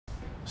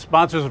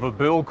Sponsors of a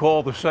bill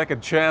called the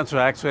Second Chance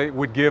Act say it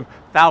would give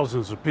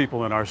thousands of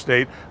people in our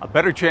state a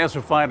better chance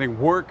of finding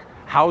work,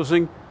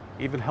 housing,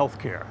 even health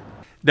care.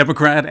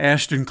 Democrat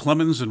Ashton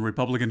Clemens and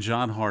Republican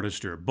John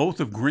Hardister, both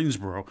of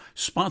Greensboro,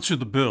 sponsored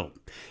the bill.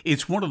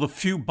 It's one of the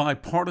few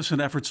bipartisan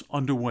efforts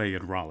underway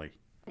in Raleigh.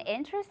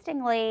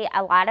 Interestingly,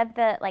 a lot of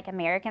the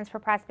Americans for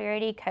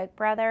Prosperity, Koch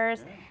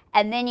brothers,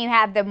 and then you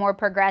have the more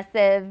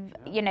progressive,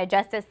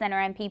 Justice Center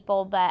and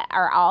people that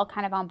are all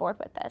kind of on board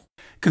with this.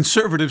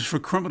 Conservatives for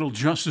Criminal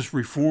Justice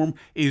Reform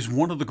is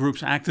one of the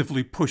groups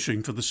actively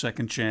pushing for the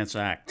Second Chance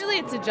Act. Really,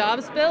 it's a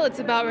jobs bill. It's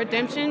about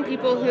redemption.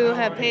 People who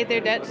have paid their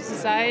debt to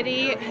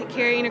society,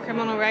 carrying a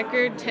criminal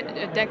record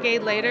a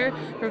decade later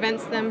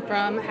prevents them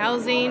from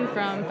housing,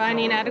 from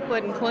finding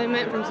adequate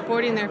employment, from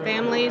supporting their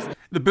families.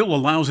 The bill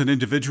allows an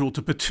individual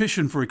to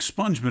petition for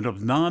expungement of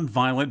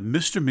nonviolent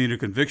misdemeanor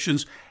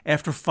convictions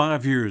after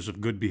 5 years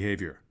of good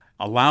behavior.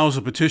 Allows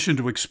a petition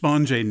to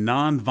expunge a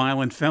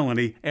nonviolent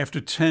felony after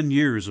 10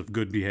 years of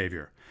good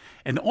behavior.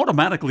 And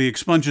automatically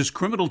expunges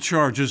criminal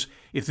charges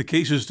if the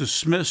case is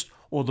dismissed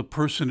or the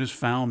person is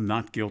found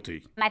not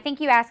guilty. I think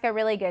you ask a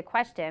really good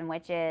question,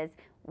 which is,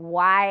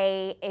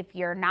 why, if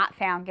you're not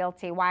found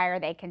guilty, why are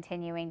they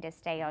continuing to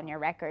stay on your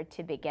record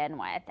to begin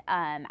with?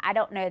 I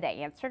don't know the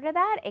answer to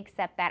that,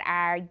 except that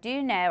I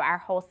do know our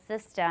whole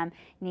system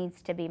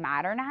needs to be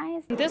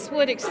modernized. This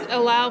would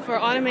allow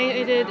for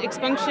automated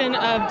expunction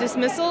of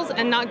dismissals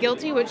and not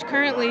guilty, which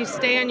currently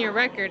stay on your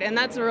record. And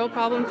that's a real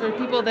problem for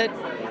people that,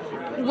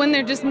 when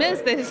they're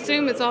dismissed, they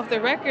assume it's off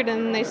their record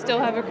and they still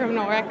have a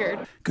criminal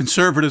record.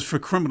 Conservatives for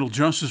Criminal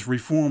Justice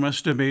Reform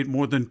estimate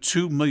more than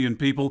 2 million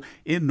people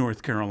in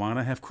North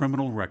Carolina have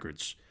criminal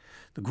records.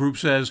 The group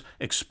says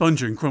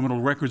expunging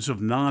criminal records of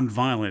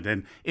nonviolent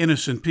and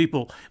innocent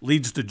people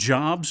leads to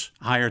jobs,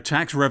 higher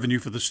tax revenue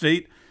for the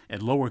state,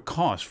 and lower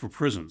costs for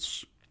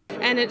prisons.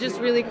 And it just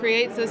really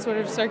creates a sort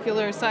of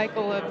circular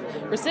cycle of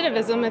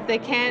recidivism if they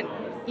can't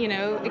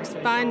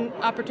find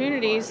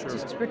opportunities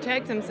to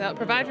protect themselves,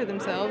 provide for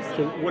themselves.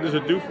 So what does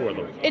it do for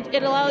them?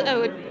 It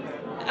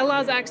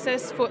allows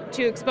access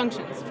to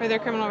expunctions for their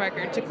criminal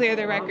record, to clear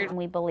their record.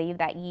 We believe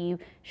that you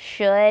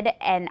should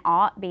and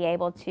ought be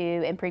able to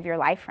improve your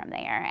life from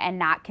there and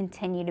not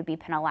continue to be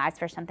penalized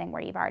for something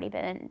where you've already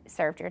been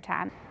served your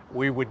time.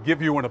 We would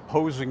give you an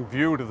opposing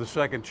view to the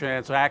Second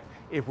Chance Act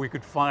if we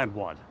could find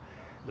one.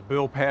 The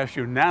bill passed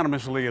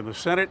unanimously in the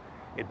Senate.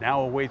 It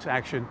now awaits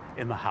action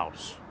in the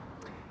House.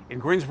 In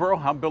Greensboro,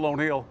 I'm Bill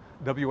O'Neill,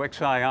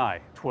 WXII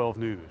 12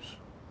 News.